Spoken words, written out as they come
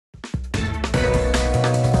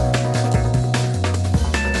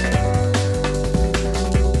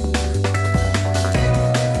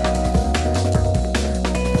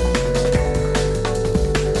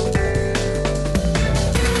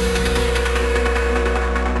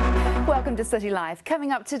to City Life.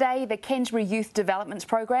 Coming up today, the Canterbury Youth Development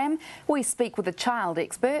Programme. We speak with a child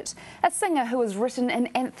expert, a singer who has written an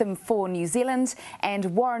anthem for New Zealand,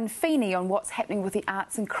 and Warren Feeney on what's happening with the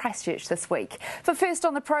arts in Christchurch this week. But first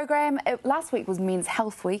on the programme, last week was Men's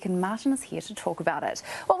Health Week, and Martin is here to talk about it.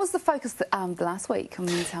 What was the focus last week on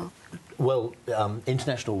men's health? Well, the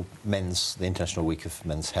International Week of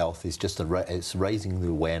Men's Health is just it's raising the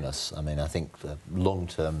awareness. I mean, I think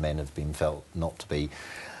long-term men have been felt not to be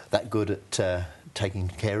that good at taking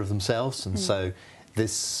care of themselves, and so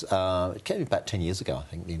this it came about 10 years ago, I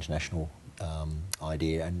think, the international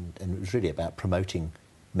idea, and it was really about promoting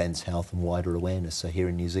men's health and wider awareness. So here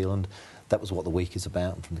in New Zealand, that was what the week is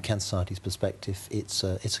about, and from the Cancer Society's perspective, it's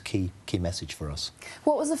a key message for us.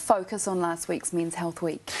 What was the focus on last week's Men's Health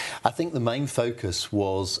Week? I think the main focus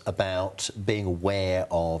was about being aware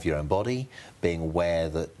of your own body, being aware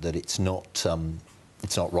that it's not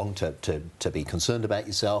wrong to be concerned about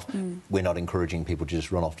yourself. We're not encouraging people to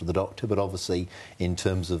just run off to the doctor, but obviously in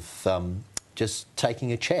terms of just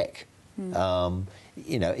taking a check.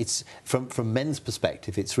 You know, it's from men's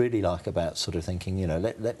perspective, it's really like about sort of thinking, you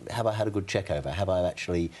know, have I had a good check over? Have I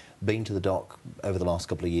actually been to the doc over the last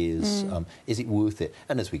couple of years? Is it worth it?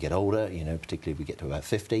 And as we get older, you know, particularly if we get to about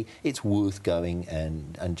 50, it's worth going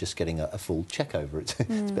and just getting a full check over. It's a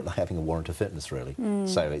bit like having a warrant of fitness, really.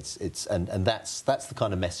 So that's the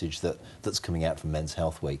kind of message that's coming out from Men's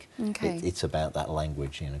Health Week. Okay. It's about that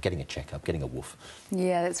language, you know, getting a checkup, getting a woof.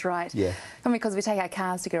 Yeah, that's right. Yeah. And because we take our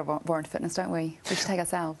cars to get a warrant of fitness, don't we? We should take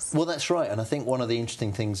ourselves. Well, that's right. And I think one of the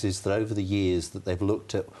interesting things is that over the years that they've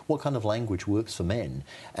looked at what kind of language works for men,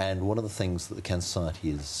 and one of the things that the Cancer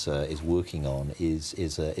Society is working on is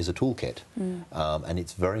a toolkit, and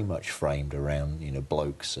it's very much framed around, you know,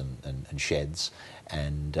 blokes and sheds,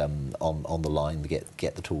 and on the line,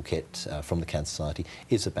 get the toolkit from the Cancer Society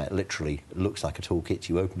is about, literally looks like a toolkit.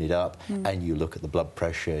 You open it up and you look at the blood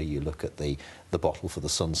pressure, you look at the bottle for the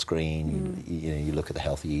sunscreen, you look at the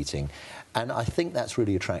healthy eating, and I think that's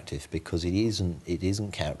really attractive because it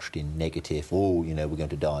isn't couched in negative. Oh, you know, we're going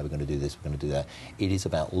to die, we're going to do this, we're going to do that. It is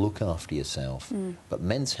about look after yourself. But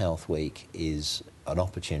Men's Health Week is an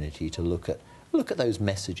opportunity to look at those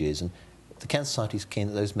messages, and the Cancer Society is keen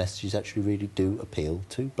that those messages actually really do appeal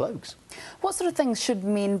to blokes. What sort of things should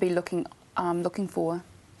men be looking for?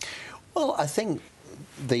 Well, I think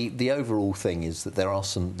the overall thing is that there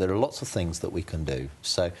are lots of things that we can do.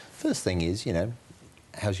 So first thing is, you know,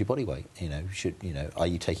 how's your body weight? You know, are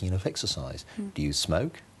you taking enough exercise? Do you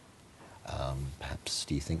smoke? Perhaps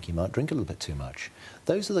do you think you might drink a little bit too much?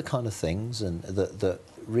 Those are the kind of things and that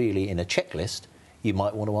really, in a checklist, you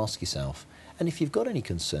might want to ask yourself. And if you've got any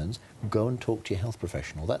concerns, go and talk to your health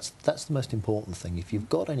professional. That's the most important thing. If you've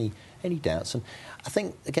got any doubts, and I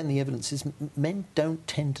think again the evidence is men don't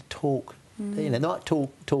tend to talk. You know, not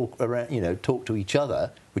talk around. You know, talk to each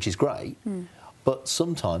other, which is great. But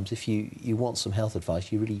sometimes, if you want some health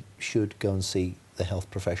advice, you really should go and see the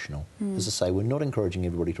health professional. As I say, we're not encouraging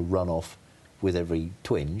everybody to run off with every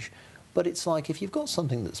twinge, but it's like if you've got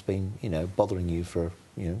something that's been, you know, bothering you for,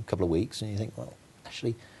 you know, a couple of weeks, and you think, well,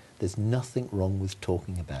 actually, there's nothing wrong with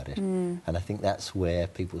talking about it. And I think that's where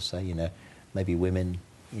people say, you know, maybe women,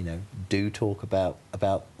 you know, do talk about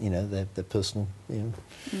you know, their personal, you know,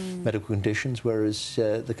 medical conditions, whereas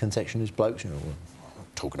the conception is blokes, you know,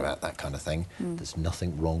 talking about that kind of thing. There's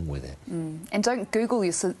nothing wrong with it. And don't Google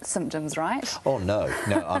your symptoms, right? Oh, no.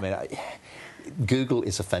 I mean, Google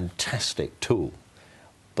is a fantastic tool,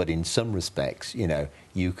 but in some respects, you know,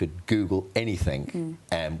 you could Google anything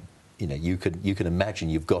and, you know, you can imagine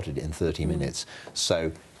you've got it in 30 minutes.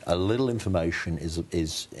 So a little information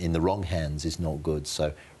is in the wrong hands is not good.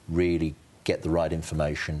 So really get the right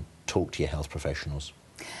information, talk to your health professionals.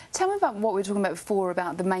 Tell me about what we were talking about before,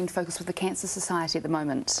 about the main focus with the Cancer Society at the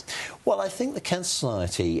moment. Well, I think the Cancer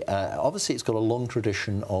Society, obviously it's got a long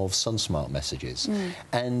tradition of sun-smart messages.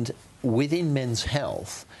 And within men's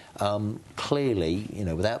health, clearly, you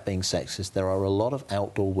know, without being sexist, there are a lot of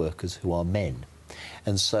outdoor workers who are men.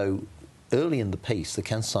 And so early in the piece, the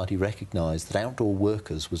Cancer Society recognised that outdoor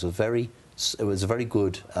workers was a very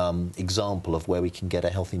good example of where we can get a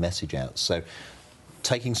healthy message out. So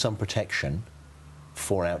taking sun protection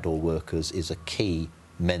for outdoor workers is a key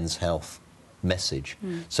men's health message.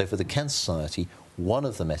 So for the Cancer Society, one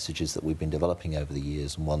of the messages that we've been developing over the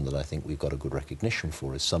years, and one that I think we've got a good recognition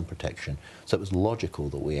for, is sun protection. So it was logical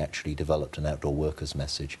that we actually developed an outdoor workers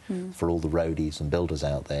message for all the roadies and builders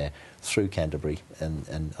out there through Canterbury,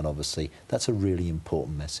 and obviously that's a really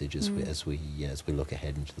important message as we look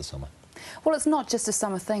ahead into the summer. Well, it's not just a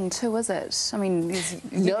summer thing too, is it? I mean,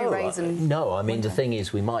 no. I mean, winter. the thing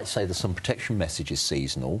is, we might say that some protection message is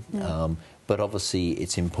seasonal, but obviously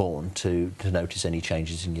it's important to notice any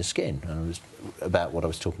changes in your skin. And it was about what I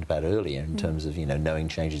was talking about earlier in terms of, knowing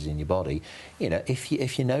changes in your body.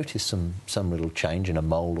 If you notice some little change in a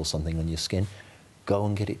mole or something on your skin, go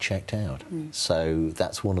and get it checked out. So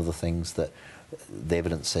that's one of the things that the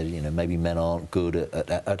evidence said, maybe men aren't good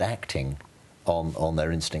at acting on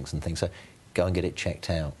their instincts and things. So go and get it checked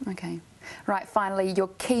out. Okay. Right, finally, your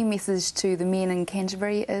key message to the men in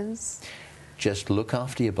Canterbury is? Just look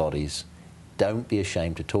after your bodies. Don't be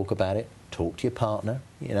ashamed to talk about it. Talk to your partner,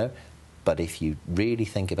 But if you really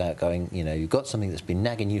think about going, you've got something that's been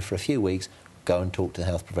nagging you for a few weeks, go and talk to a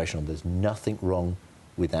health professional. There's nothing wrong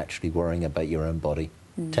with actually worrying about your own body.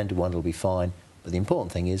 10 to 1 will be fine. But the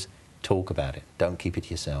important thing is talk about it. Don't keep it to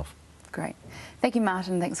yourself. Great. Thank you,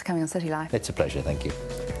 Martin. Thanks for coming on City Life. It's a pleasure. Thank you.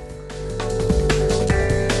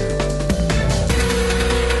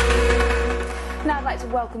 Now I'd like to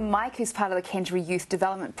welcome Mike, who's part of the Canterbury Youth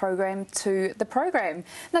Development Program, to the program.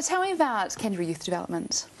 Now tell me about Canterbury Youth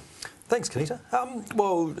Development. Thanks, Kanita.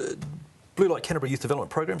 Blue Light Canterbury Youth Development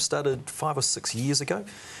Program started 5 or 6 years ago.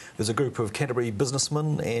 There's a group of Canterbury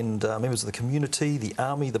businessmen and members of the community, the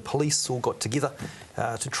army, the police all got together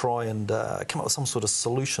to try and come up with some sort of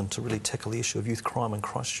solution to really tackle the issue of youth crime in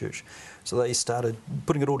Christchurch. So they started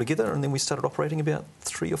putting it all together, and then we started operating about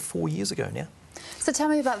 3 or 4 years ago now. So tell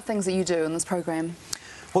me about the things that you do in this program.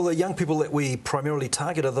 Well, the young people that we primarily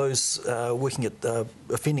target are those working at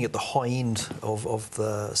offending at the high end of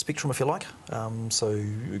the spectrum, if you like. So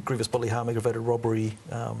grievous bodily harm, aggravated robbery,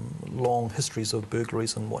 long histories of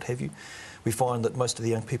burglaries and what have you. We find that most of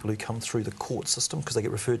the young people who come through the court system, because they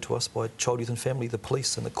get referred to us by Child, Youth and Family, the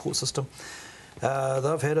police and the court system,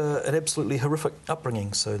 they've had an absolutely horrific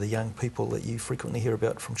upbringing. So the young people that you frequently hear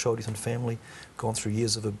about from Child, Youth and Family, gone through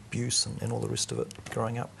years of abuse and all the rest of it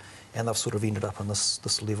growing up. And they've sort of ended up in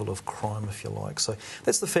this level of crime, if you like. So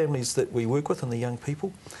that's the families that we work with and the young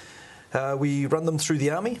people. We run them through the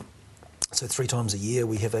army. So 3 times a year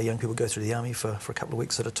we have our young people go through the army for a couple of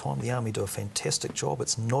weeks at a time. The army do a fantastic job.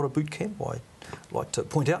 It's not a boot camp, I like to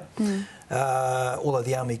point out, although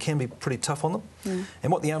the army can be pretty tough on them.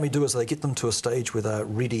 And what the army do is they get them to a stage where they're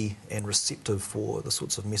ready and receptive for the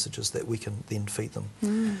sorts of messages that we can then feed them.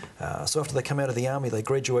 So after they come out of the army, they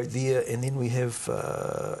graduate there, and then we have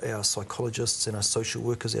our psychologists and our social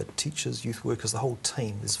workers, our teachers, youth workers, the whole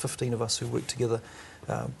team. There's 15 of us who work together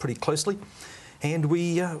pretty closely. And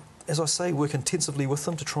we, as I say, work intensively with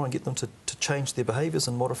them to try and get them to change their behaviours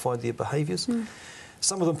and modify their behaviours.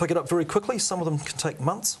 Some of them pick it up very quickly, some of them can take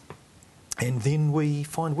months, and then we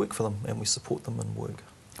find work for them and we support them in work.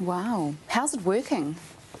 Wow. How's it working?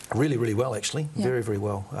 Really, really well, actually. Yeah. Very, very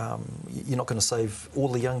well. You're not going to save all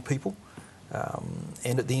the young people,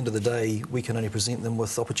 and at the end of the day, we can only present them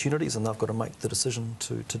with opportunities, and they've got to make the decision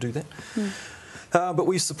to do that. But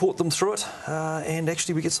we support them through it, and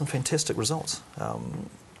actually we get some fantastic results.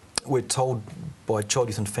 We're told by Child,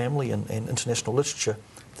 Youth and Family and international literature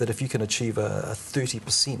that if you can achieve a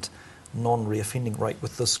 30% non-reoffending rate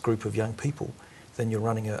with this group of young people, then you're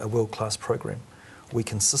running a world-class program. We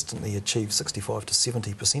consistently achieve 65 to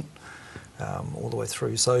 70% all the way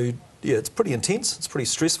through. So, yeah, it's pretty intense, it's pretty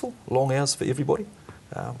stressful, long hours for everybody,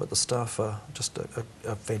 but the staff are just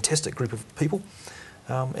a fantastic group of people,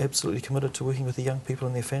 absolutely committed to working with the young people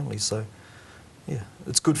and their families. So, yeah,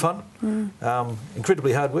 it's good fun,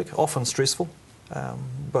 incredibly hard work, often stressful,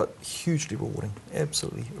 but hugely rewarding,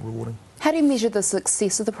 absolutely rewarding. How do you measure the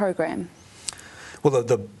success of the program? Well,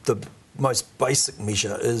 the most basic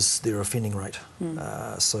measure is their offending rate,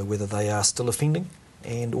 so whether they are still offending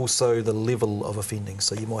and also the level of offending.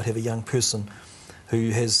 So you might have a young person who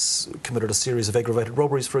has committed a series of aggravated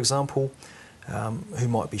robberies, for example, who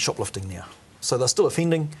might be shoplifting now. So they're still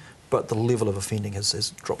offending, but the level of offending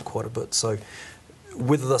has dropped quite a bit. So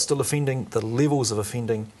whether they're still offending, the levels of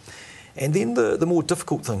offending, and then the more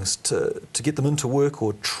difficult things to get them into work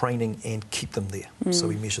or training and keep them there. So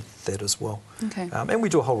we measure that as well. Okay. And we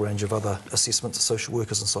do a whole range of other assessments. Social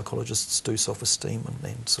workers and psychologists do self-esteem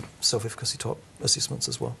and sort of self-efficacy type assessments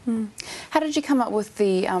as well. How did you come up with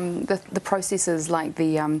the processes like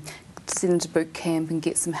the send them to boot camp and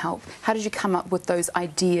get some help? How did you come up with those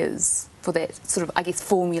ideas for that sort of, I guess,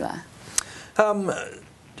 formula?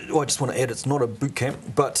 Well, I just want to add, it's not a boot camp,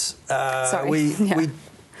 but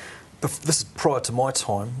this is prior to my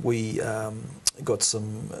time. We got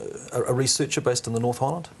a researcher based in the North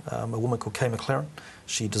Island, a woman called Kay McLaren.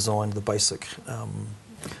 She designed the basic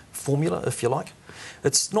formula, if you like.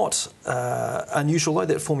 It's not unusual though.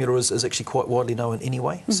 That formula is actually quite widely known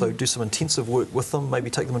anyway. So do some intensive work with them, maybe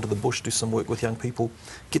take them into the bush, do some work with young people,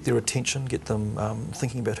 get their attention, get them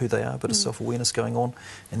thinking about who they are, a bit of self-awareness going on,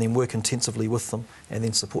 and then work intensively with them and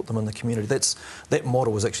then support them in the community. That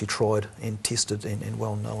model was actually tried and tested and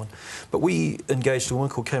well known. But we engaged a woman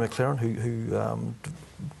called Kay McLaren who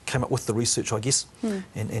came up with the research, I guess,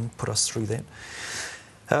 and put us through that.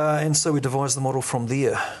 And so we devised the model from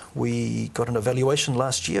there. We got an evaluation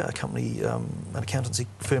last year. A company, an accountancy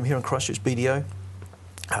firm here in Christchurch, BDO,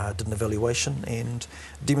 did an evaluation and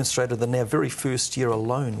demonstrated that in our very first year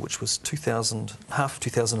alone, which was half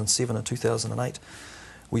 2007 and 2008,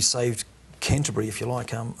 we saved Canterbury, if you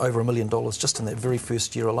like, over $1 million just in that very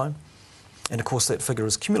first year alone. And of course that figure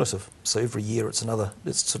is cumulative, so every year it's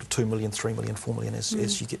sort of 2 million, 3 million, 4 million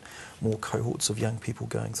as you get more cohorts of young people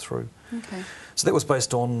going through. Okay. So that was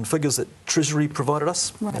based on figures that Treasury provided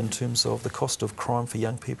us in terms of the cost of crime for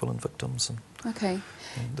young people and victims and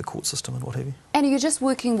the court system and what have you. And are you just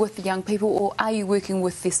working with the young people, or are you working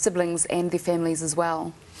with their siblings and their families as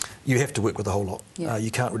well? You have to work with the whole lot. Yeah. You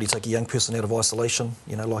can't really take a young person out of isolation,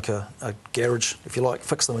 you know, like a garage, if you like,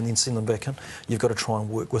 fix them and then send them back in. You've got to try and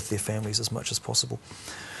work with their families as much as possible.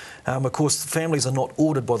 Of course, families are not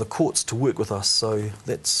ordered by the courts to work with us, so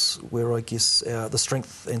that's where I guess the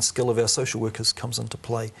strength and skill of our social workers comes into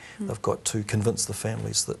play. They've got to convince the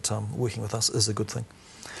families that working with us is a good thing.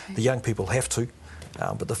 Okay. The young people have to,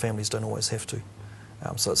 but the families don't always have to.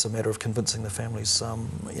 So it's a matter of convincing the families,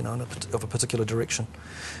 you know, of a particular direction.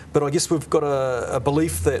 But I guess we've got a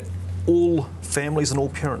belief that all families and all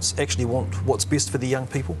parents actually want what's best for the young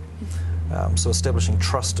people. So establishing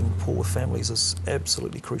trust and rapport with families is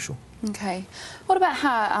absolutely crucial. Okay. What about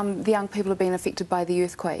how the young people have been affected by the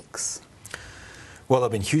earthquakes? Well, they've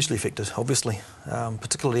been hugely affected, obviously,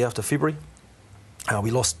 particularly after February. We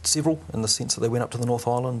lost several in the sense that they went up to the North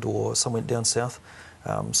Island or some went down south.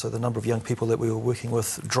 So the number of young people that we were working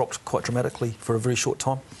with dropped quite dramatically for a very short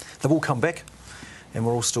time. They've all come back and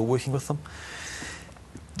we're all still working with them.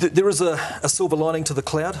 There is a silver lining to the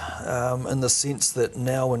cloud in the sense that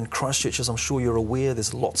now in Christchurch, as I'm sure you're aware,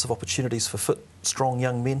 there's lots of opportunities for fit, strong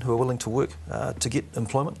young men who are willing to work to get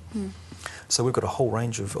employment. So we've got a whole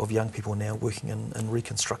range of young people now working in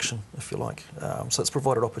reconstruction, if you like. So it's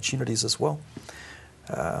provided opportunities as well.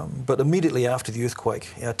 But immediately after the earthquake,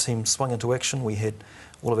 our team swung into action. We had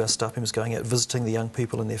all of our staff members going out visiting the young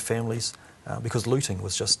people and their families because looting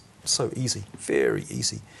was just so easy, very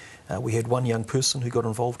easy. We had one young person who got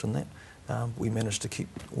involved in that. We managed to keep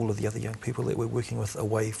all of the other young people that we're working with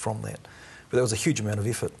away from that. But that was a huge amount of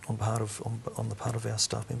effort on the part of our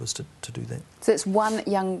staff members to do that. So it's one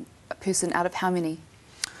young person out of how many?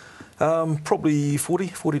 Probably 40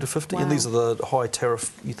 to 50, wow. And these are the high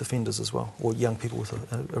tariff youth offenders as well, or young people with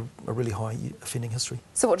a really high offending history.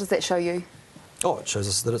 So what does that show you? Oh, it shows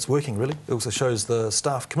us that it's working, really. It also shows the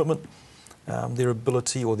staff commitment, their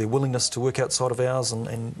ability or their willingness to work outside of hours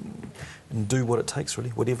and do what it takes, really,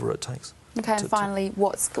 whatever it takes. Okay, and finally,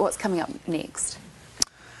 what's coming up next?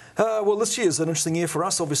 Well, this year's an interesting year for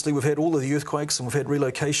us. Obviously, we've had all of the earthquakes and we've had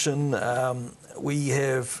relocation. We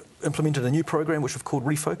have implemented a new program which we've called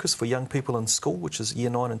Refocus for young people in school, which is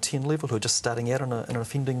year 9 and 10 level, who are just starting out in an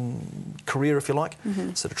offending career, if you like,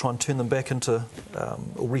 so to try and turn them back into,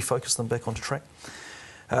 or refocus them back onto track.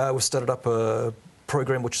 We've started up a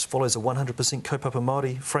program which follows a 100% kaupapa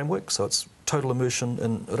Māori framework, so it's total immersion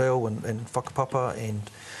in reo and whakapapa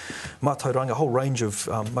and mātauranga, a whole range of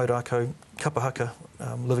maurako, kapahaka,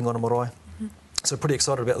 living on a marae. So pretty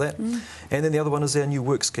excited about that. And then the other one is our new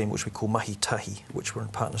work scheme, which we call Mahi Tahi, which we're in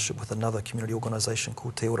partnership with another community organisation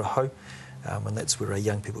called Te Ora Hau, and that's where our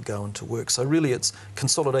young people go into work. So really it's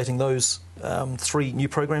consolidating those 3 new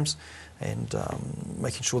programs and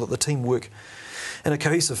making sure that the team work in a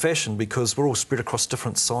cohesive fashion, because we're all spread across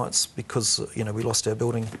different sites, because you know we lost our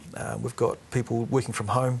building, we've got people working from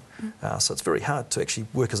home, so it's very hard to actually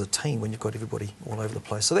work as a team when you've got everybody all over the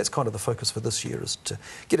place. So that's kind of the focus for this year, is to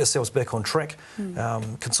get ourselves back on track,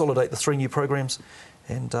 consolidate the 3 new programs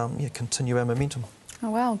and yeah, continue our momentum.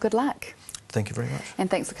 Oh wow, good luck. Thank you very much.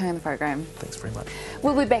 And thanks for coming on the program. Thanks very much.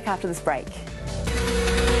 We'll be back after this break.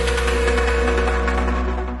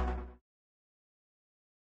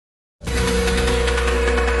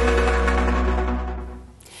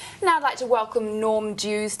 Now I'd like to welcome Norm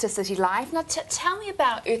Dews to City Life. Now tell me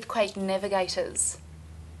about Earthquake Navigators.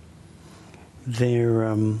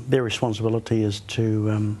 Their responsibility is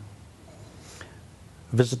to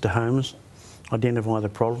visit the homes, identify the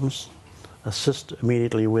problems, assist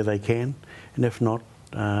immediately where they can, and if not,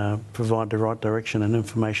 provide the right direction and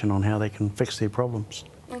information on how they can fix their problems.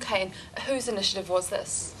 Okay, and whose initiative was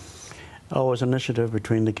this? Oh, it was an initiative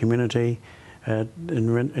between the community.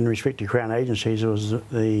 In respect to Crown agencies,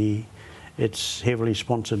 it's heavily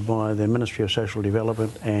sponsored by the Ministry of Social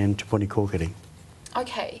Development and Te Puni Kōkiri.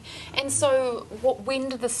 Okay, and so when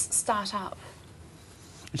did this start up?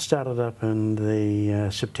 It started up in the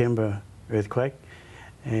September earthquake,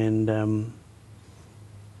 and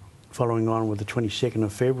following on with the 22nd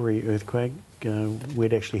of February earthquake,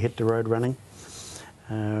 we'd actually hit the road running.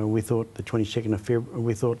 We thought the 22nd of February,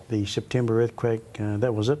 we thought the September earthquake,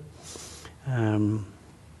 that was it.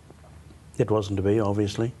 It wasn't to be,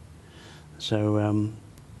 obviously. So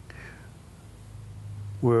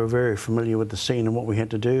we were very familiar with the scene and what we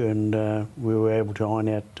had to do, and we were able to iron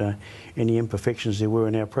out any imperfections there were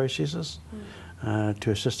in our processes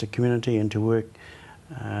to assist the community and to work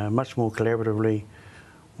much more collaboratively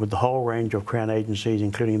with the whole range of Crown agencies,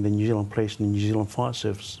 including the New Zealand Police and the New Zealand Fire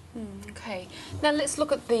Service. Okay. Now let's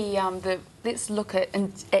look at in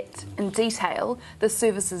detail the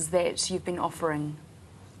services that you've been offering.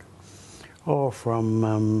 Or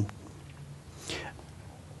from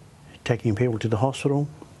taking people to the hospital,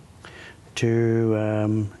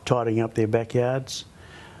 to tidying up their backyards,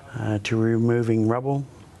 to removing rubble,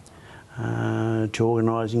 to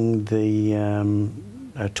organising the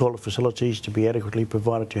toilet facilities to be adequately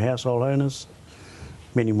provided to household owners,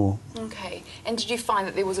 many more. Okay, and did you find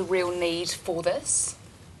that there was a real need for this?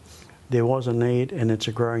 There was a need, and it's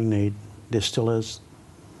a growing need. There still is.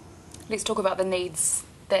 Let's talk about the needs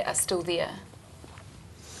that are still there.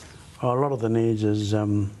 Oh, a lot of the needs is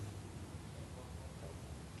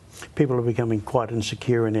people are becoming quite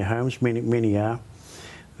insecure in their homes. Many are.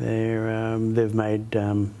 They've made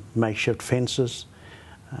makeshift fences.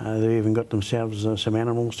 They've even got themselves some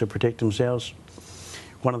animals to protect themselves.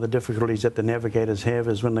 One of the difficulties that the navigators have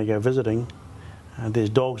is when they go visiting, there's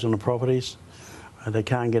dogs on the properties. They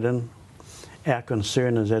can't get in. Our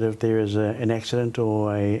concern is that if there is an accident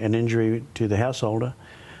or an injury to the householder,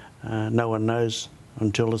 no one knows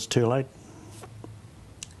until it's too late.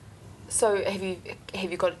 So have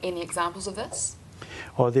you got any examples of this?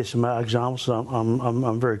 Oh, there's some examples.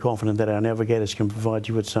 I'm very confident that our navigators can provide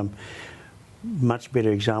you with some much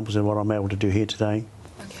better examples than what I'm able to do here today.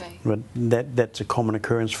 Okay. But that's a common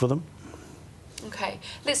occurrence for them. Okay.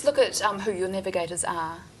 Let's look at who your navigators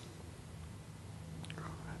are.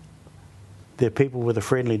 They're people with a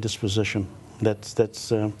friendly disposition. That's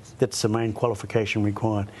the main qualification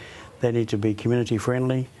required. They need to be community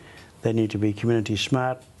friendly. They need to be community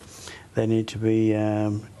smart. They need to be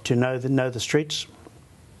to know the streets.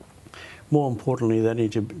 More importantly, they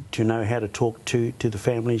need to know how to talk to the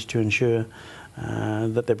families to ensure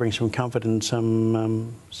that they bring some comfort and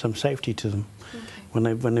some safety to them when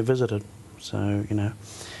they visit it. So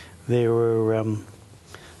there were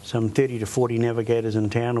some 30 to 40 navigators in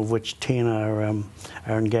town, of which 10 are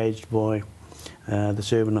engaged by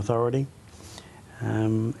this urban authority,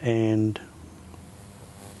 and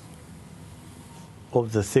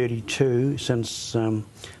of the 32 since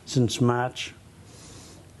March.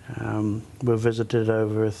 We've visited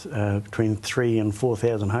over between 3,000 and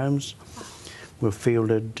 4,000 homes. We've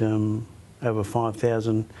fielded over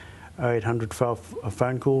 5,800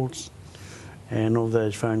 phone calls, and of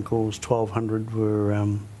those phone calls, 1,200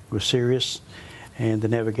 were serious, and the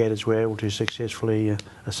navigators were able to successfully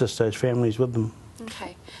assist those families with them.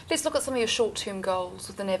 Okay, let's look at some of your short-term goals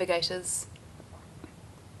with the navigators.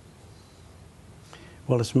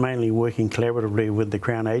 Well, it's mainly working collaboratively with the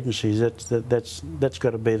Crown agencies. That's got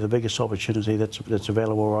to be the biggest opportunity that's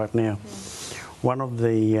available right now. One of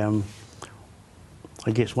the,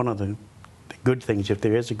 I guess, one of the good things, if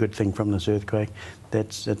there is a good thing from this earthquake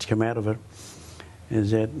that's come out of it,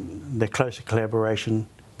 is that the closer collaboration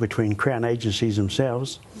between Crown agencies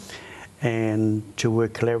themselves and to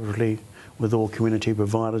work collaboratively with all community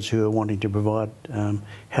providers who are wanting to provide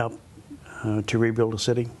help to rebuild the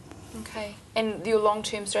city. Okay, and your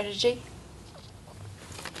long-term strategy?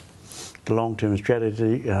 The long-term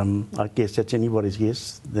strategy, I guess that's anybody's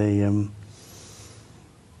guess.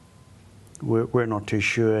 We're not too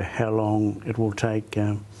sure how long it will take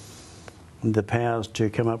the powers to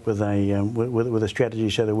come up with a strategy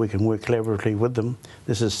so that we can work collaboratively with them.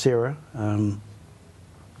 This is Sarah.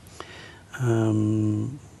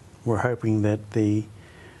 We're hoping that the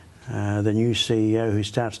new CEO who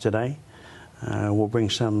starts today will bring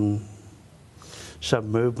some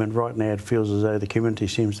movement. Right now it feels as though the community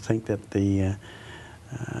seems to think that the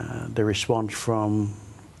response from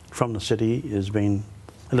the city has been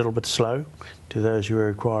a little bit slow to those who are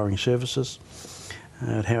requiring services.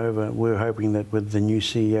 However, we're hoping that with the new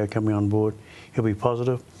CEO coming on board, he'll be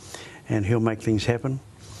positive and he'll make things happen.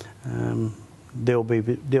 there'll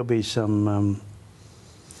be some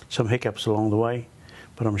hiccups along the way,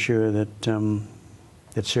 but I'm sure that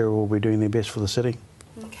that Sarah will be doing their best for the city.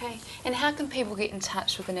 Okay. And how can people get in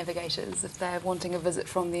touch with the navigators if they're wanting a visit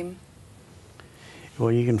from them?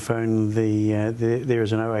 Well, you can phone there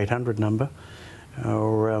is an 0800 number,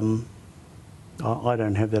 or I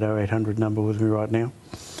don't have that 0800 number with me right now,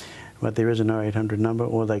 but there is an 0800 number,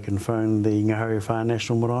 or they can phone the Ngahari Whā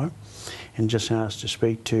National Marae and just ask to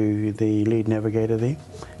speak to the lead navigator there.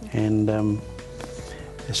 And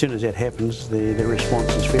as soon as that happens, the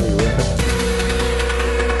response is fairly rapid.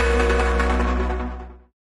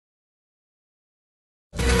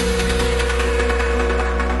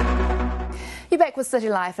 You're back with City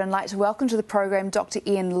Life, and I'd like to welcome to the program Dr.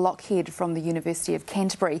 Ian Lochhead from the University of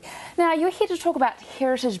Canterbury. Now, you're here to talk about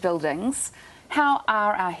heritage buildings. How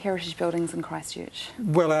are our heritage buildings in Christchurch?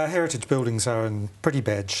 Well, our heritage buildings are in pretty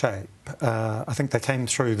bad shape. I think they came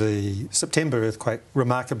through the September earthquake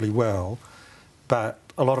remarkably well, but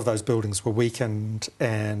a lot of those buildings were weakened,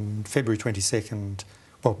 and February 22nd,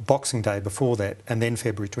 well, Boxing Day before that, and then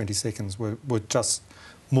February 22nd were just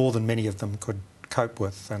more than many of them could cope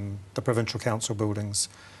with. And the provincial council buildings,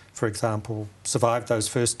 for example, survived those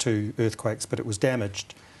first two earthquakes, but it was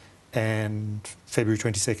damaged, and February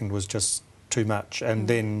 22nd was just too much. And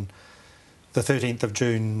then the 13th of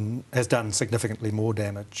June has done significantly more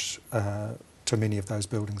damage to many of those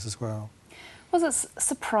buildings as well. Was it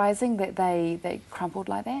surprising that they crumbled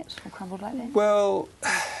like that, or crumbled like that? Well,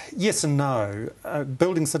 yes and no.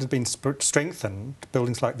 Buildings that had been strengthened,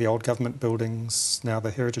 buildings like the old government buildings, now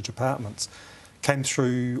the heritage apartments, came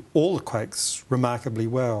through all the quakes remarkably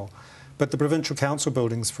well. But the provincial council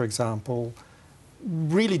buildings, for example,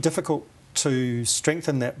 really difficult to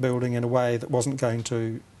strengthen that building in a way that wasn't going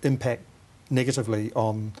to impact negatively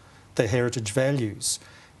on their heritage values.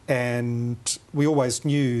 And we always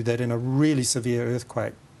knew that in a really severe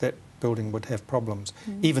earthquake, that building would have problems,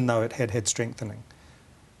 even though it had strengthening.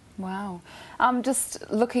 Wow. Just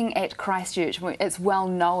looking at Christchurch, it's well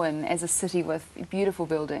known as a city with beautiful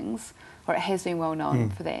buildings, or it has been well known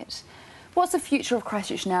for that. What's the future of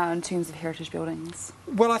Christchurch now in terms of heritage buildings?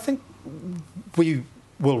 Well, I think we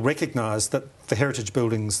will recognise that the heritage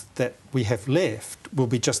buildings that we have left will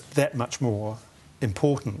be just that much more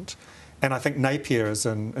important. And I think Napier is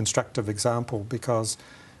an instructive example, because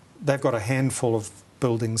they've got a handful of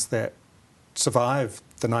buildings that survived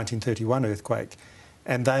the 1931 earthquake,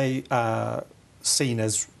 and they are seen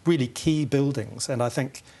as really key buildings. And I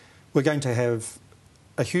think we're going to have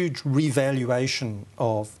a huge revaluation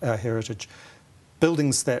of our heritage.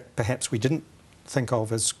 Buildings that perhaps we didn't think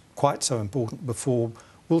of as quite so important before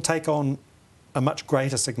will take on a much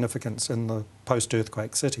greater significance in the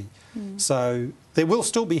post-earthquake city. So there will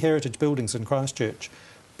still be heritage buildings in Christchurch,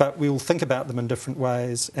 but we'll think about them in different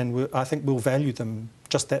ways, and I think we'll value them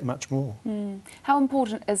just that much more. How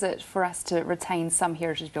important is it for us to retain some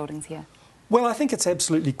heritage buildings here? Well, I think it's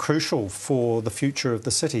absolutely crucial for the future of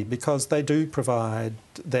the city, because they do provide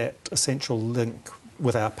that essential link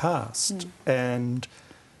with our past. And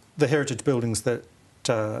the heritage buildings that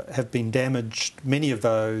have been damaged, many of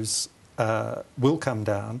those will come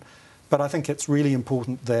down. But I think it's really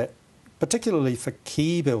important that, particularly for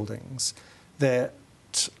key buildings, that,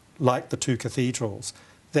 like the two cathedrals,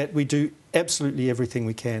 that we do absolutely everything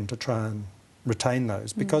we can to try and retain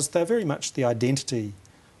those, because they're very much the identity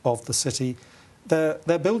of the city. They're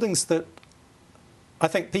buildings that I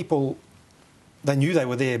think people, they knew they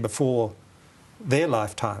were there before their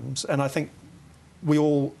lifetimes, and I think we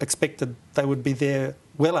all expected they would be there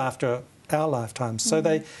well after our lifetimes. So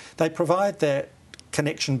they provide that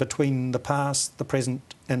connection between the past, the present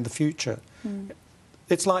and the future.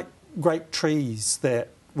 It's like great trees that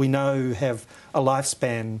we know have a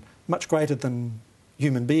lifespan much greater than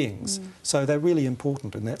human beings. So they're really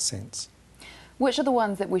important in that sense. Which are the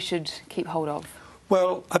ones that we should keep hold of?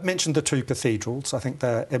 Well, I've mentioned the two cathedrals. I think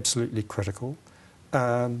they're absolutely critical.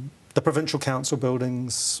 The provincial council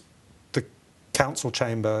buildings, the council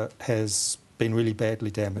chamber has been really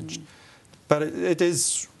badly damaged. But it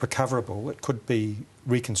is recoverable. It could be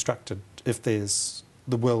reconstructed if there's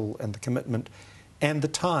the will and the commitment and the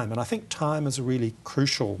time. And I think time is a really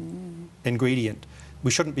crucial ingredient.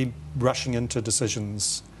 We shouldn't be rushing into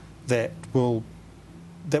decisions that will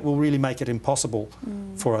really make it impossible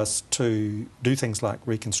for us to do things like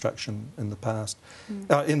reconstruction in the past,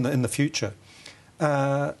 in the future.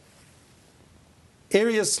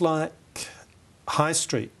 Areas like High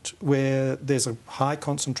Street, where there's a high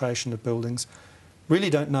concentration of buildings, really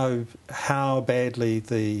don't know how badly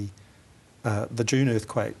the June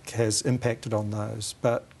earthquake has impacted on those.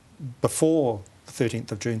 But before the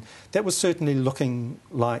 13th of June, that was certainly looking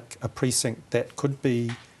like a precinct that could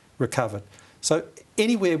be recovered. So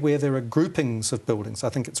anywhere where there are groupings of buildings, I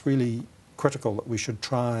think it's really critical that we should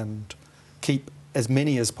try and keep as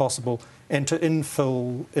many as possible and to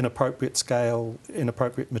infill in appropriate scale, in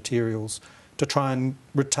appropriate materials, to try and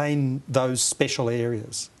retain those special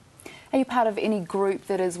areas. Are you part of any group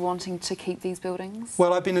that is wanting to keep these buildings?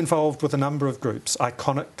 Well, I've been involved with a number of groups.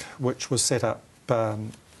 Iconic, which was set up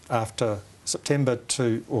after September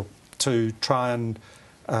to try and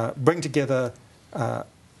bring together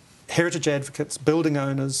heritage advocates, building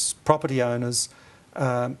owners, property owners,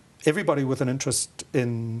 everybody with an interest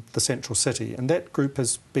in the central city. And that group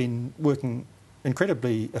has been working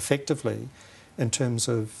incredibly effectively in terms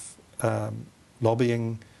of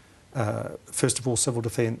lobbying, first of all, civil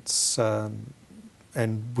defence,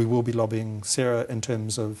 and we will be lobbying Sarah in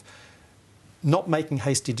terms of not making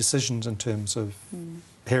hasty decisions in terms of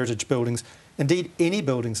heritage buildings, indeed any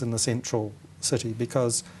buildings in the central city,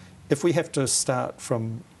 because if we have to start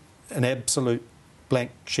from an absolute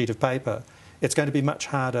blank sheet of paper, it's going to be much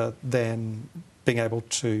harder than being able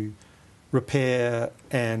to repair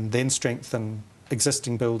and then strengthen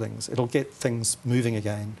existing buildings. It'll get things moving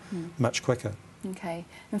again much quicker. Okay.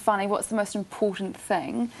 And finally, what's the most important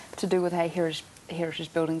thing to do with our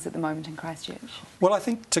heritage buildings at the moment in Christchurch? Well, I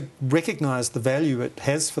think to recognise the value it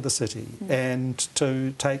has for the city and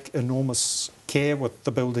to take enormous care with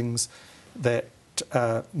the buildings that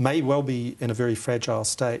may well be in a very fragile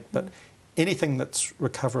state, but anything that's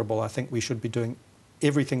recoverable, I think we should be doing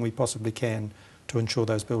everything we possibly can to ensure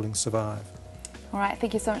those buildings survive. All right,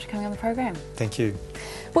 thank you so much for coming on the program. Thank you.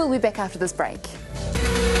 We'll be back after this break.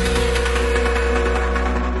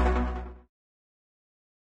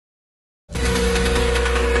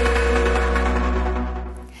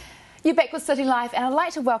 You're back with City Life, and I'd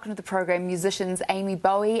like to welcome to the program musicians Amy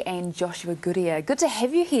Bowie and Joshua Goodare. Good to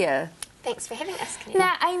have you here. Thanks for having us, Canadian.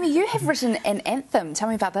 Now, Amy, you have written an anthem. Tell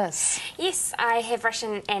me about this. Yes, I have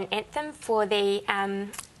written an anthem for the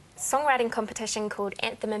songwriting competition called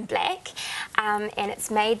Anthem in Black, and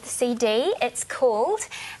it's made the CD. It's called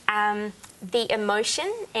The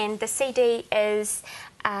Emotion, and the CD is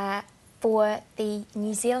for the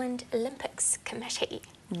New Zealand Olympics Committee.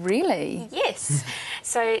 Really? Yes.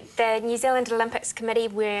 So the New Zealand Olympics Committee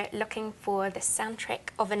were looking for the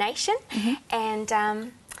soundtrack of a nation,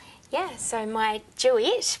 and yeah, so my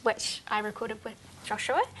duet, which I recorded with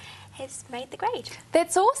Joshua, has made the grade.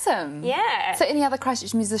 That's awesome. Yeah. So any other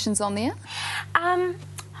Christchurch musicians on there?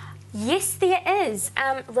 Yes, there is.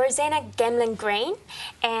 Rosanna Gamlin-Green,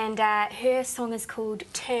 and her song is called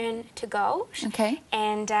Turn to Gold. Okay.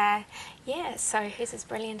 And yeah, so hers is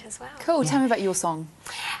brilliant as well. Cool. Tell me about your song.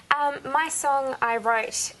 My song I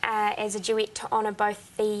wrote as a duet to honour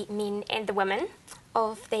both the men and the women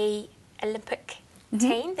of the Olympic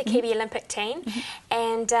team, the Kiwi Olympic team,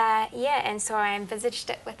 and yeah, and so I envisaged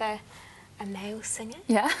it with a male singer.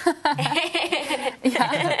 Yeah.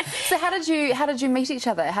 Yeah. So how did you meet each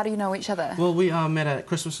other? How do you know each other? Well, we met at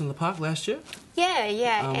Christmas in the Park last year. Yeah,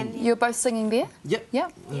 yeah. And you were both singing there? Yep.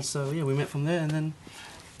 Yep. And so yeah, we met from there, and then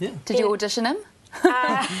yeah. Did you audition him?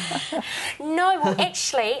 No, well,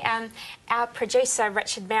 actually, our producer,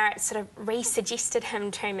 Richard Merritt, sort of re-suggested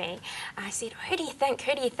him to me. I said, who do you think?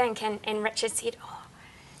 Who do you think? And Richard said, oh,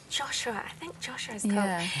 Joshua. I think Joshua's cool.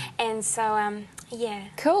 Yeah. And so, yeah.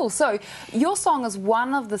 Cool. So your song is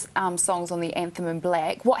one of the songs on the Anthem in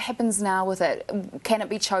Black. What happens now with it? Can it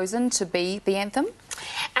be chosen to be the anthem?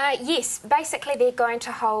 Yes. Basically, they're going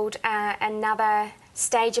to hold another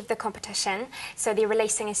stage of the competition. So they're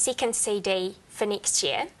releasing a second CD for next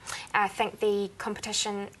year. I think the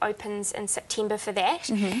competition opens in September for that.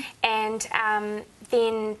 And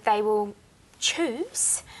then they will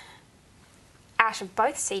choose out of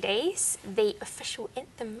both CDs the official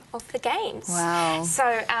anthem of the games. Wow.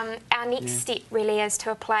 So our next step really is to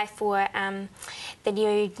apply for the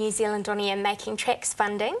new Zealand On Air Making Tracks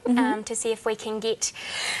funding to see if we can get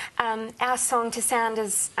our song to sound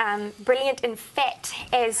as brilliant and fat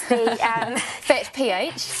as the Fat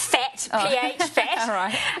PH? Fat, PH, fat, All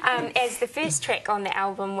right. as the first track on the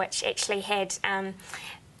album, which actually had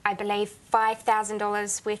I believe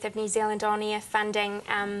 $5,000 worth of New Zealand On Air funding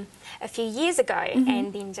a few years ago,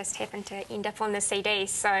 and then just happened to end up on the CD.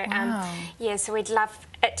 So yeah, so we'd love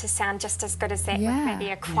it to sound just as good as that, with maybe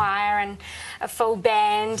a choir and a full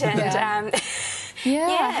band, and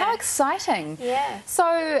Yeah, how exciting. Yeah.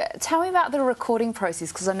 So tell me about the recording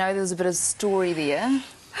process, because I know there was a bit of story there.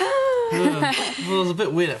 Well, it was a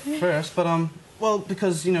bit weird at first, but well,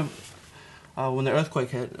 because you know. When the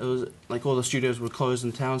earthquake hit, it was like all the studios were closed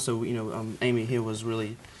in town, so you know, Amy here was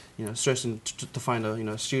really, stressing to find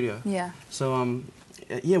a studio. Yeah. So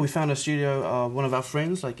yeah, we found a studio, one of our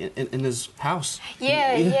friends, like in his house.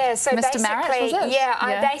 Yeah. So Mr. basically, Marriott, was it?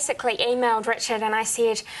 I basically emailed Richard and I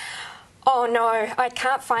said, oh no, I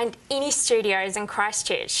can't find any studios in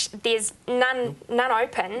Christchurch. There's none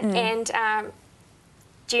open, and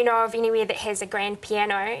do you know of anywhere that has a grand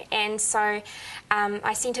piano? And so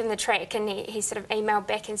I sent him the track, and he sort of emailed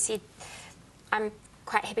back and said, I'm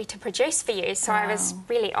quite happy to produce for you. So I was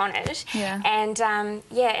really honoured. Yeah.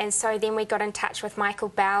 And so then we got in touch with Michael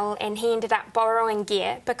Bell, and he ended up borrowing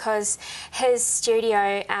gear because his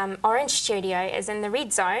studio, Orange Studio, is in the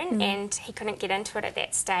red zone, and he couldn't get into it at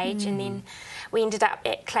that stage. And then we ended up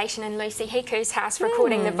at Clayton and Lucy Hiku's house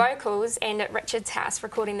recording the vocals, and at Richard's house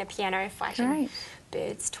recording the piano, fighting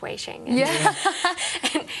birds tweeting, and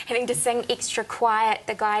and having to sing extra quiet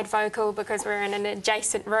the guide vocal because we're in an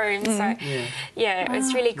adjacent room. So it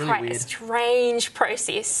was really quite weird. a strange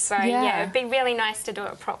process. So it'd be really nice to do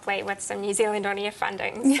it properly with some New Zealand On Air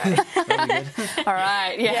funding. So. All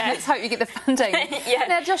right, let's hope you get the funding.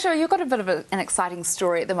 Now, Joshua, you've got a bit of an exciting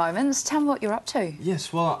story at the moment. Tell me what you're up to.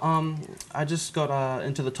 Yes, well, I just got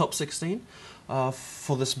into the top 16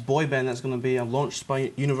 for this boy band that's going to be launched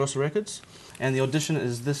by Universal Records. And the audition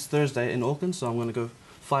is this Thursday in Auckland, so I'm going to go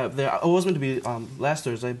fly up there. I was meant to be last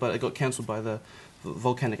Thursday, but it got cancelled by the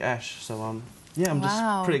volcanic ash. So, I'm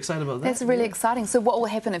just pretty excited about that. That's really exciting. So what will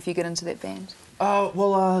happen if you get into that band? Paul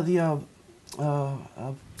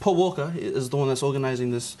Walker is the one that's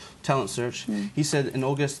organising this talent search. He said in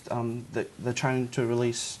August that they're trying to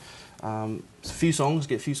release a few songs,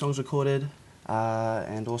 get a few songs recorded,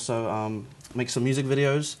 and also make some music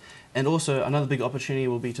videos. And also another big opportunity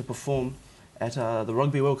will be to perform at the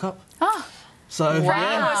Rugby World Cup. So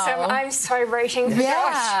Awesome. I'm so rooting for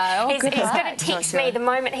Josh. He's going to text me the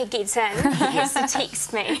moment he gets in. He has to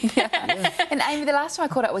text me. And Amy, the last time I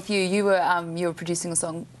caught up with you, you were producing a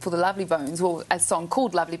song for the Lovely Bones, or a song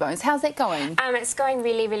called Lovely Bones. How's that going? It's going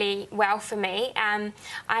really, really well for me. I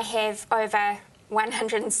have over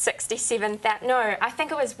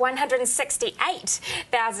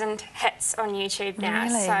 168,000 hits on YouTube now.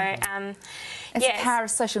 Really? So it's the power of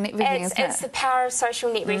social networking, isn't it? It's the power of social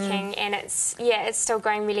networking, and it's still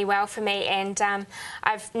going really well for me. And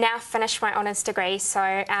I've now finished my honours degree,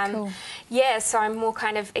 so so I'm more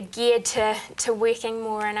kind of geared to working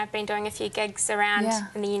more, and I've been doing a few gigs around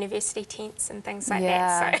in the university tents and things like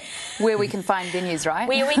that. So where we can find venues, right?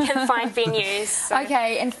 Where we can find venues. So.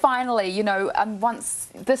 Okay, and finally, once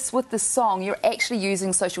with the song, you're actually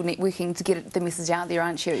using social networking to get the message out there,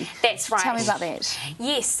 aren't you? That's right. Tell me about that.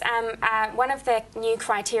 Yes, one of the new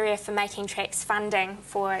criteria for Making Tracks funding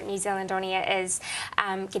for New Zealand On Air is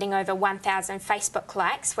getting over 1,000 Facebook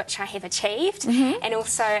likes, which I have achieved, and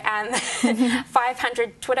also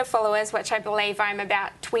 500 Twitter followers, which I believe I'm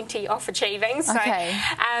about 20 off achieving. So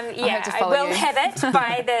I will have it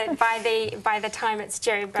by the time it's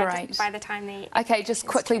due. Great. By the time the just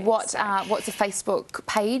quickly, what's the Facebook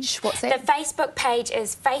page? What's that? The Facebook page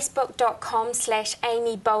is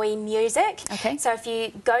facebook.com/Amy Bowie Music. Okay. So if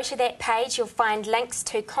you go to that page, you'll find links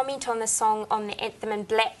to comment on the song on the Anthem in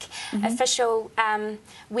Black official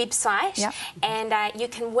website, and you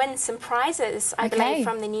can win some prizes, I believe,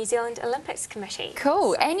 from the New Zealand Olympics Committee.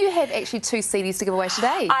 Cool. So. And you have actually 2 CDs to give away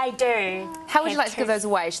today. I do. How would you like to give those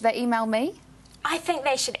away? Should they email me? I think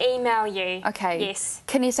they should email you. Okay. Yes.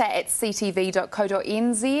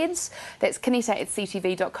 Kaneta@ctv.co.nz. That's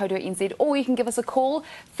Kaneta@ctv.co.nz. Or you can give us a call,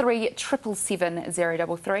 3777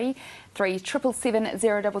 033, 3777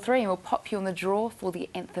 033, and we'll pop you on the draw for the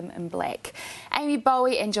Anthem in Black. Amy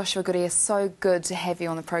Bowie and Joshua Goodare, so good to have you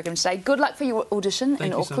on the program today. Good luck for your audition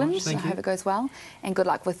in Auckland. So much. I hope it goes well. And good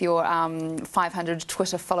luck with your 500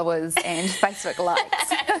 Twitter followers and Facebook likes.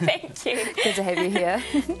 Thank you. Good to have you here.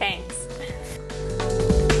 Thanks.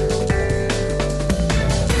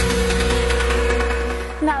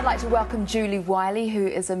 Now I'd like to welcome Julie Wylie, who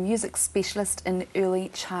is a music specialist in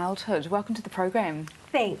early childhood. Welcome to the program.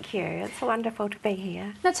 Thank you. It's wonderful to be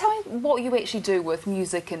here. Now tell me what you actually do with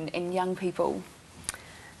music and young people.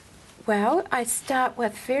 Well, I start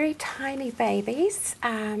with very tiny babies,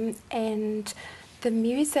 and the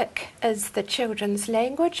music is the children's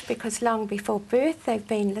language, because long before birth they've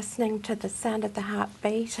been listening to the sound of the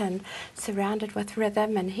heartbeat and surrounded with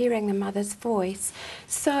rhythm and hearing the mother's voice.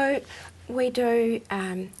 So we do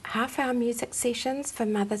half-hour music sessions for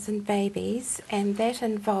mothers and babies, and that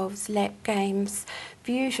involves lap games,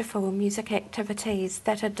 beautiful music activities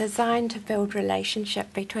that are designed to build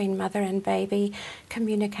relationship between mother and baby,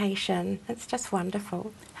 communication. It's just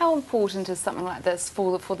wonderful. How important is something like this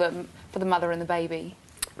for the mother and the baby?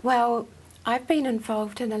 Well, I've been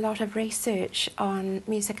involved in a lot of research on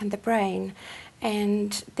music and the brain,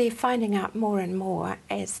 and they're finding out more and more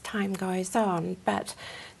as time goes on, but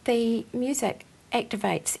the music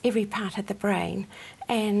activates every part of the brain,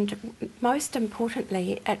 and most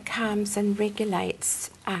importantly it calms and regulates.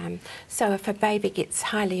 So if a baby gets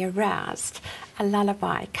highly aroused, a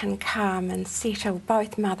lullaby can calm and settle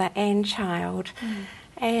both mother and child.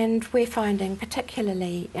 And we're finding,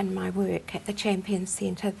 particularly in my work at the Champion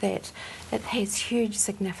Centre, that it has huge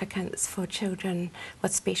significance for children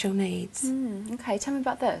with special needs. Okay, tell me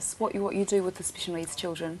about this, what you do with the special needs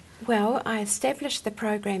children. Well, I established the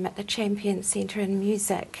program at the Champion Centre in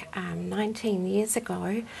Music 19 years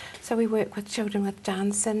ago. So we work with children with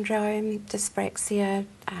Down syndrome, dyspraxia,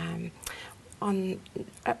 on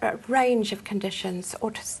a range of conditions,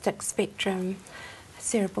 autistic spectrum,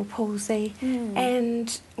 cerebral palsy,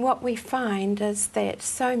 and what we find is that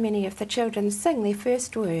so many of the children sing their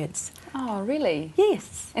first words. Oh, really?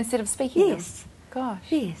 Yes. Instead of speaking Yes. them? Gosh.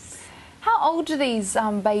 Yes. How old are these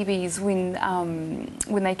babies when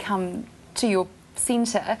they come to your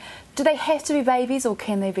centre? Do they have to be babies, or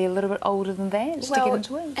can they be a little bit older than that just to get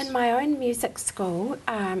into it? In my own music school,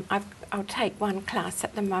 I'll take one class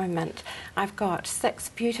at the moment. I've got 6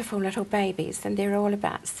 beautiful little babies, and they're all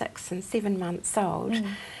about 6 and 7 months old.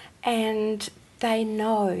 And they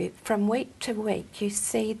know from week to week, you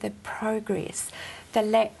see the progress, the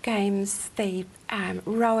lap games, the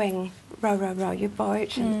rowing, row your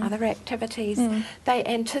boat, and other activities. They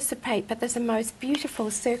anticipate, but there's a most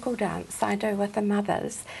beautiful circle dance I do with the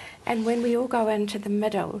mothers. And when we all go into the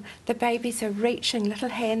middle, the babies are reaching little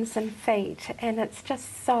hands and feet, and it's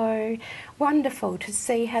just so wonderful to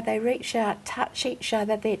see how they reach out, touch each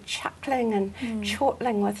other, they're chuckling and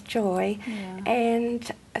chortling with joy.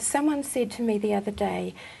 And someone said to me the other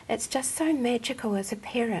day, it's just so magical as a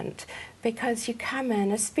parent, because you come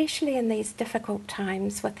in, especially in these difficult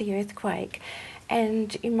times with the earthquake,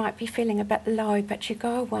 and you might be feeling a bit low, but you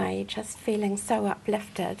go away just feeling so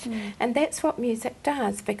uplifted. And that's what music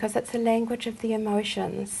does, because it's a language of the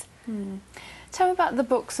emotions. Tell me about the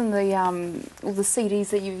books and the all the CDs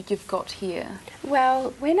that you've got here.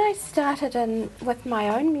 Well, when I started in with my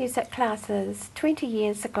own music classes 20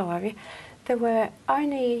 years ago, there were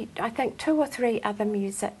only, I think, 2 or 3 other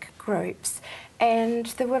music groups, and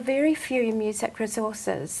there were very few music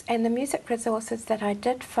resources, and the music resources that I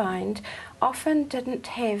did find often didn't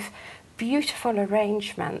have beautiful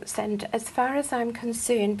arrangements. And as far as I'm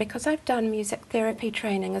concerned, because I've done music therapy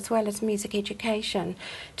training as well as music education,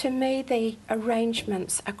 to me the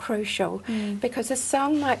arrangements are crucial, because a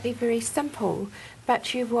song might be very simple,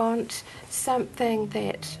 but you want something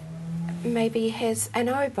that maybe has an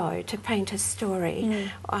oboe to paint a story,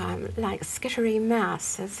 like Skittery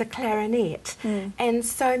Mouse as a clarinet. And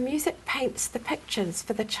so music paints the pictures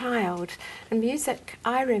for the child. And music,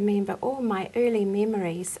 I remember, all my early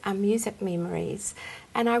memories are music memories.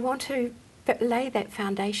 And I want to lay that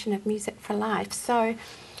foundation of music for life. So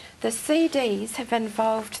the CDs have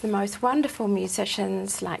involved the most wonderful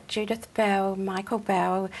musicians like Judith Bell, Michael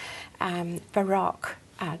Bell, Baroque,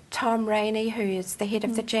 Tom Rainey, who is the head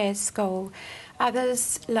of the jazz school,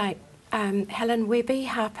 others like Helen Webby,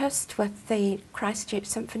 harpist with the Christchurch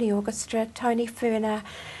Symphony Orchestra, Tony Furner,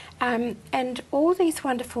 and all these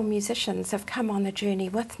wonderful musicians have come on the journey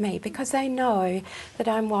with me, because they know that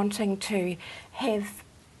I'm wanting to have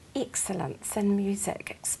excellence in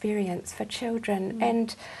music experience for children.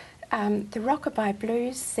 And the Rockabye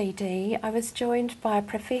Blues CD, I was joined by a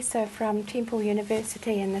professor from Temple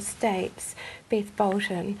University in the States, Beth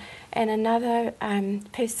Bolton, and another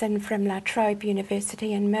person from La Trobe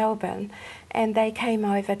University in Melbourne, and they came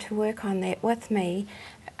over to work on that with me.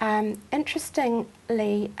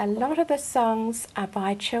 Interestingly, a lot of the songs are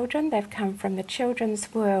by children. They've come from the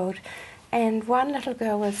children's world, and one little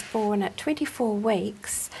girl was born at 24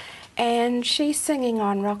 weeks, and she's singing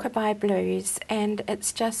on Rockabye Blues, and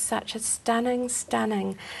it's just such a stunning,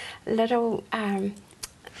 stunning little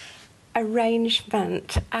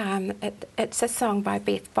arrangement. It's a song by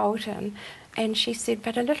Beth Bolton, and she said,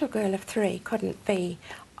 but a little girl of 3 couldn't be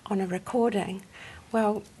on a recording.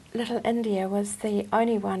 Well, little India was the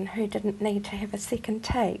only one who didn't need to have a second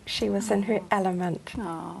take. She was in her element.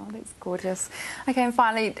 Oh, that's gorgeous. Okay, and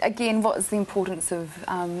finally, again, what is the importance of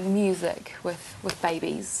music with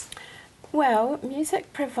babies? Well,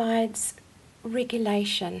 music provides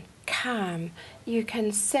regulation, calm. You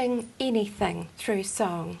can sing anything through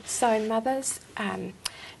song. So mothers,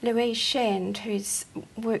 Louise Shand, who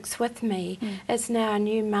works with me, is now a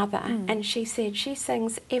new mother, and she said she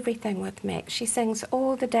sings everything with Max. She sings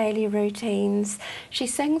all the daily routines. She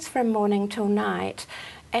sings from morning till night,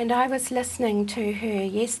 And I was listening to her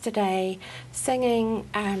yesterday singing,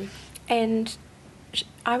 and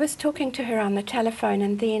I was talking to her on the telephone,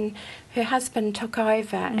 and then her husband took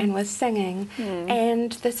over and was singing,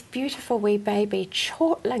 and this beautiful wee baby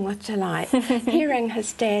chortling with delight, hearing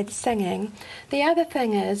his dad singing. The other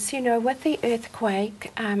thing is, you know, with the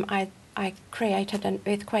earthquake, I created an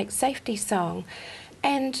earthquake safety song,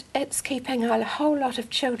 and it's keeping a whole lot of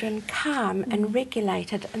children calm and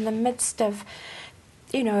regulated in the midst of,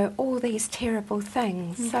 you know, all these terrible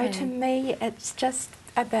things. So to me, it's just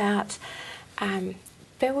about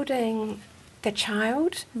building the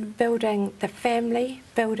child, building the family,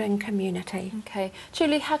 building community. Okay.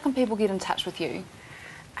 Julie, how can people get in touch with you?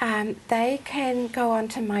 They can go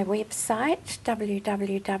onto my website,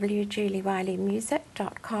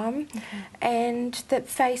 www.juliewyliemusic.com, and the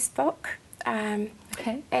Facebook, and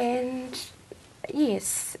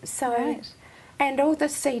yes, so, and all the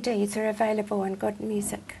CDs are available in good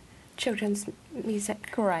music, children's music.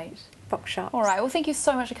 Great. Bookshops. All right, well, thank you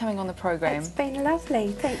so much for coming on the program. It's been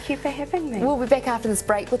lovely. Thank you for having me. We'll be back after this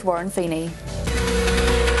break with Warren Feeney.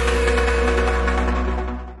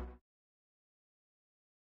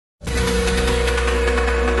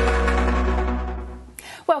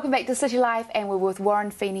 Welcome back to City Life, and we're with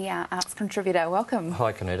Warren Feeney, our arts contributor. Welcome.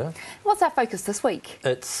 Hi, Canetta. What's our focus this week?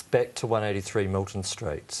 It's back to 183 Milton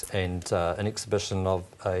Street and an exhibition of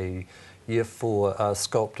a Year 4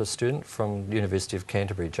 sculptor student from the University of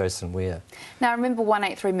Canterbury, Jason Ware. Now, I remember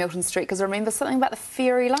 183 Milton Street because I remember something about the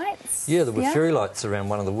fairy lights. Yeah, there were fairy lights around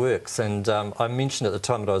one of the works, and I mentioned at the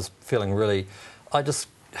time that I was feeling really,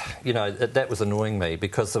 you know, that was annoying me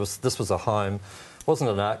because this was a home. It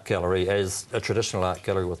wasn't an art gallery as a traditional art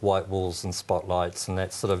gallery with white walls and spotlights and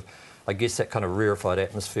that sort of, I guess, that kind of rarefied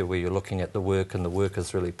atmosphere where you're looking at the work and the work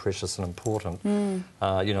is really precious and important. You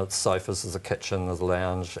know, it's sofas, there's a kitchen, there's a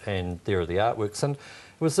lounge, and there are the artworks. And it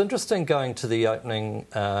was interesting going to the opening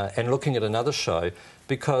and looking at another show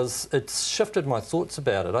because it's shifted my thoughts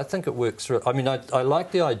about it. I think it works. I mean, I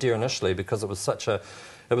liked the idea initially because it was such a...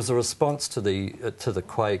 It was a response to the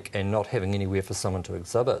quake and not having anywhere for someone to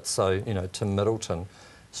exhibit. So, you know, Tim Middleton,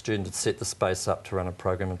 student, had set the space up to run a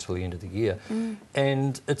program until the end of the year.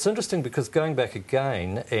 And it's interesting because going back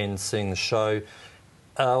again and seeing the show,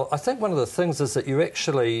 I think one of the things is that you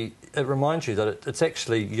actually, it reminds you that it's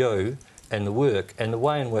actually you and the work and the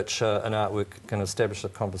way in which an artwork can establish a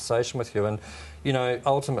conversation with you. And, you know,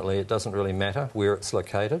 ultimately it doesn't really matter where it's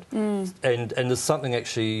located. And there's something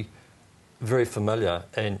actually very familiar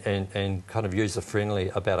and kind of user-friendly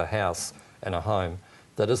about a house and a home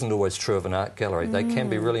that isn't always true of an art gallery. They can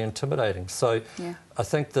be really intimidating. So I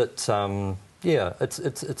think that, yeah,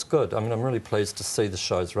 it's good. I mean, I'm really pleased to see the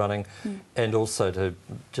shows running and also to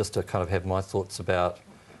kind of have my thoughts about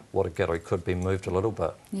what a gallery could be moved a little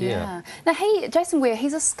bit. Now, Jason Ware,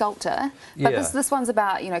 he's a sculptor, but this one's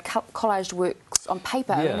about, you know, collaged works on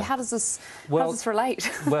paper. I mean, how does this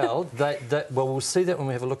relate? Well, we'll see that when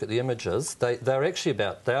we have a look at the images. They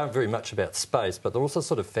are very much about space, but they're also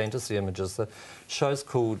sort of fantasy images. The show's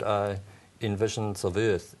called Visions of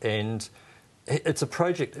Earth, and it's a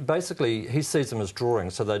project. Basically, he sees them as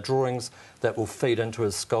drawings, so they're drawings that will feed into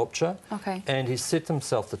his sculpture. Okay. And he's set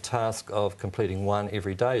himself the task of completing one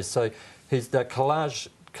every day. So they're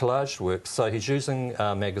collage works. So he's using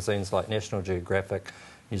magazines like National Geographic,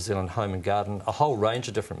 New Zealand Home and Garden, a whole range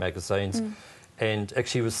of different magazines. And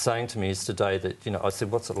actually he was saying to me yesterday that, you know, I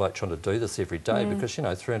said, what's it like trying to do this every day? Because, you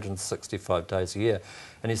know, 365 days a year.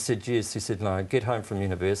 And he said, yes. He said, no, I get home from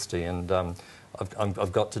university and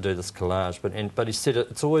I've got to do this collage. But he said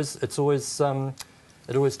it always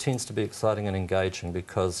tends to be exciting and engaging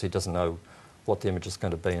because he doesn't know what the image is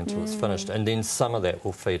going to be until it's finished. And then some of that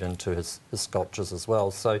will feed into his sculptures as well.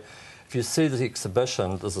 So if you see the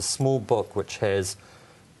exhibition, there's a small book which has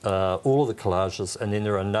all of the collages, and then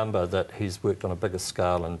there are a number that he's worked on a bigger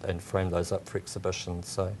scale and framed those up for exhibition.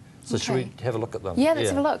 So should we have a look at them? Yeah, let's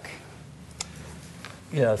have a look.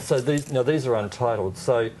 Yeah, so these are untitled.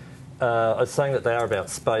 So I was saying that they are about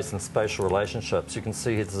space and spatial relationships. You can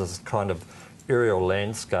see there's this kind of aerial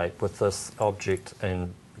landscape with this object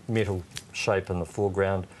and metal shape in the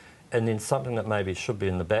foreground, and then something that maybe should be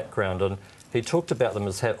in the background. And he talked about them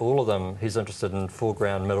as all of them, he's interested in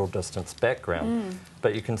foreground, middle distance, background.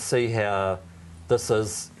 But you can see how this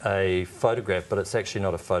is a photograph, but it's actually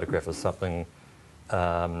not a photograph of something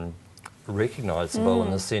recognisable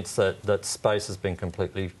in the sense that space has been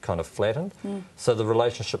completely kind of flattened. So the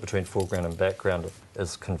relationship between foreground and background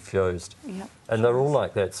is confused. And they're all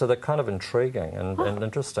like that. So they're kind of intriguing and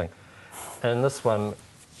interesting. And this one,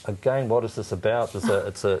 again, what is this about?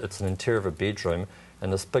 It's an interior of a bedroom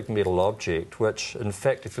and this big metal object, which, in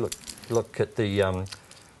fact, if you look at the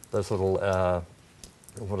little,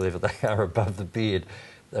 whatever they are above the bed,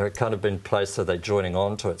 they're kind of been placed so they're joining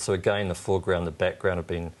onto it. So again, the foreground, the background have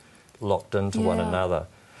been locked into one another.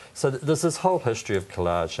 So there's this whole history of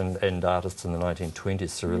collage and artists in the 1920s,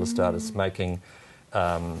 surrealist artists making,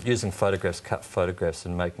 using photographs, cut photographs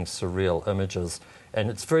and making surreal images. And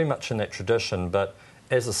it's very much in that tradition, but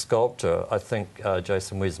as a sculptor, I think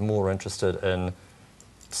Jason Weir's more interested in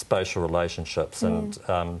spatial relationships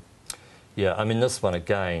and yeah, I mean, this one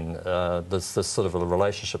again, there's this sort of a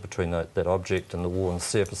relationship between that object and the wall and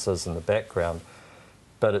surfaces and the background,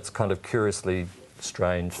 but it's kind of curiously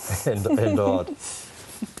strange and odd.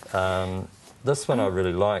 This one I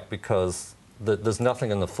really like because there's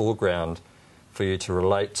nothing in the foreground for you to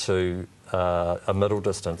relate to a middle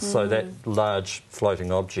distance. So that large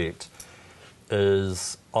floating object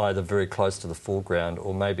is either very close to the foreground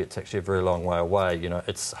or maybe it's actually a very long way away. You know,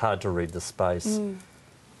 it's hard to read the space.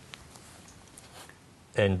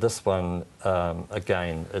 And this one,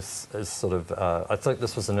 again, is sort of, I think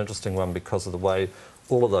this was an interesting one because of the way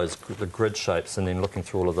all of those, the grid shapes, and then looking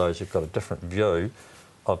through all of those, you've got a different view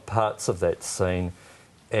of parts of that scene,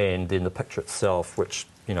 and then the picture itself, which,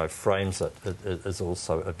 you know, frames it, is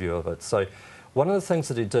also a view of it. So one of the things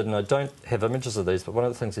that he did, and I don't have images of these, but one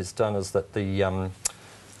of the things he's done is that the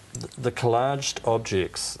collaged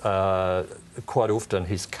objects, quite often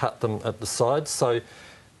he's cut them at the sides, so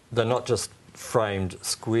they're not just framed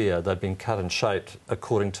square, they've been cut and shaped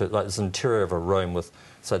according to, like, this interior of a room with,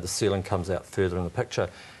 say, the ceiling comes out further in the picture.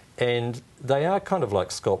 And they are kind of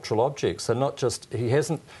like sculptural objects. They're not just, he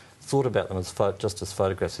hasn't thought about them as just as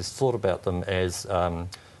photographs, he's thought about them as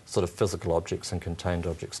sort of physical objects and contained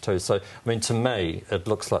objects too. So, I mean, to me, it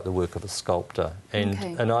looks like the work of a sculptor. And,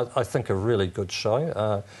 and I think a really good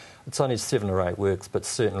show. It's only 7 or 8 works, but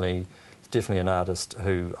certainly definitely an artist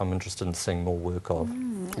who I'm interested in seeing more work of.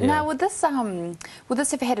 Yeah. Now, would this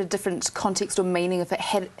have had a different context or meaning if it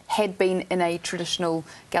had been in a traditional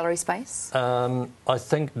gallery space? I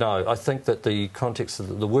think no. I think that the context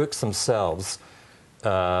of the works themselves,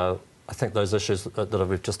 I think those issues that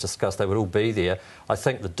we've just discussed, they would all be there. I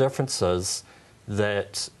think the difference is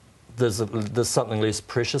that there's something less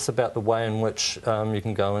precious about the way in which you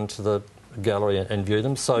can go into the gallery and view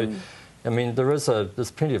them. So. I mean, there's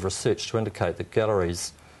plenty of research to indicate that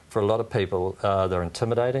galleries, for a lot of people, they're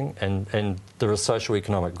intimidating, and there are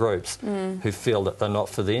socio-economic groups who feel that they're not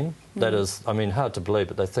for them. That is, I mean, hard to believe,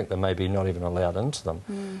 but they think they may be not even allowed into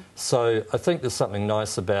them. So I think there's something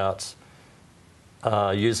nice about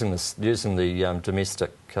using the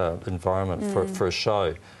domestic environment for a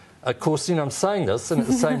show. Of course, you know, I'm saying this, and at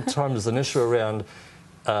the same time there's an issue around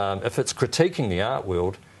if it's critiquing the art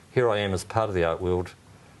world, here I am as part of the art world,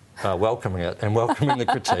 welcoming it and welcoming the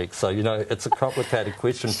critique. So, you know, it's a complicated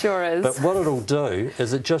question. Sure is. But what it'll do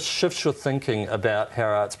is it just shifts your thinking about how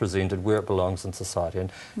art's presented, where it belongs in society,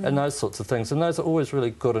 and those sorts of things. And those are always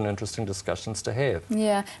really good and interesting discussions to have.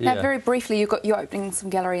 Yeah. Now, very briefly, you're opening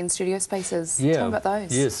some gallery and studio spaces. Yeah. Tell me about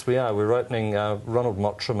those. Yes, we are. We're opening, Ronald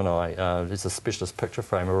Mottram and I, he's a specialist picture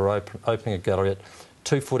framer, we're opening a gallery at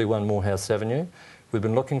 241 Morehouse Avenue. We've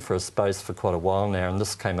been looking for a space for quite a while now, and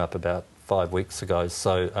this came up about 5 weeks ago.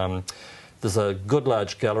 So there's a good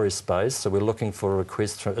large gallery space, so we're looking for a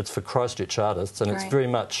request. It's for Christchurch artists, and it's very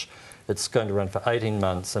much, it's going to run for 18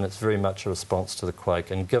 months, and it's very much a response to the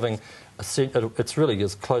quake and giving, it's really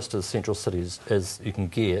as close to the central cities as you can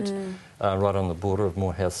get, right on the border of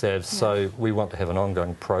Morehouse Ave. So we want to have an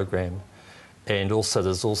ongoing program. And also,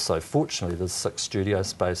 fortunately, there's 6 studio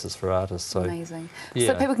spaces for artists. So, amazing.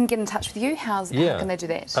 So people can get in touch with you. How can they do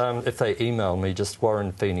that? If they email me, just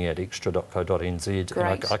warrenfeeney@extra.co.nz,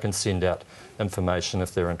 and I can send out information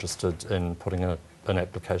if they're interested in putting an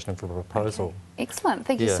application in for a proposal. Okay. Excellent.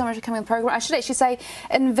 Thank you so much for coming on the programme. I should actually say,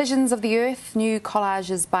 in Visions of the Earth, new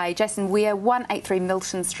collages by Jason Weir, 183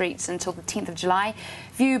 Milton Street until the 10th of July.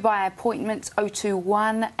 View by appointment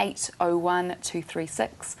 021 801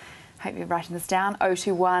 236. Hope you're writing this down,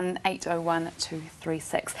 021 801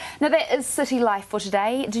 236. Now that is City Life for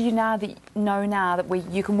today. Do you know that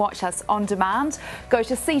you can watch us on demand? Go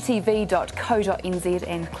to ctv.co.nz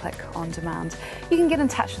and click on demand. You can get in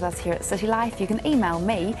touch with us here at City Life. You can email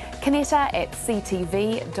me,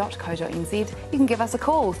 canetta@ctv.co.nz. You can give us a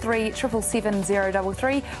call, 3777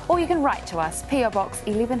 033, or you can write to us, PO Box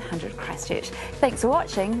 1100 Christchurch. Thanks for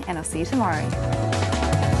watching, and I'll see you tomorrow.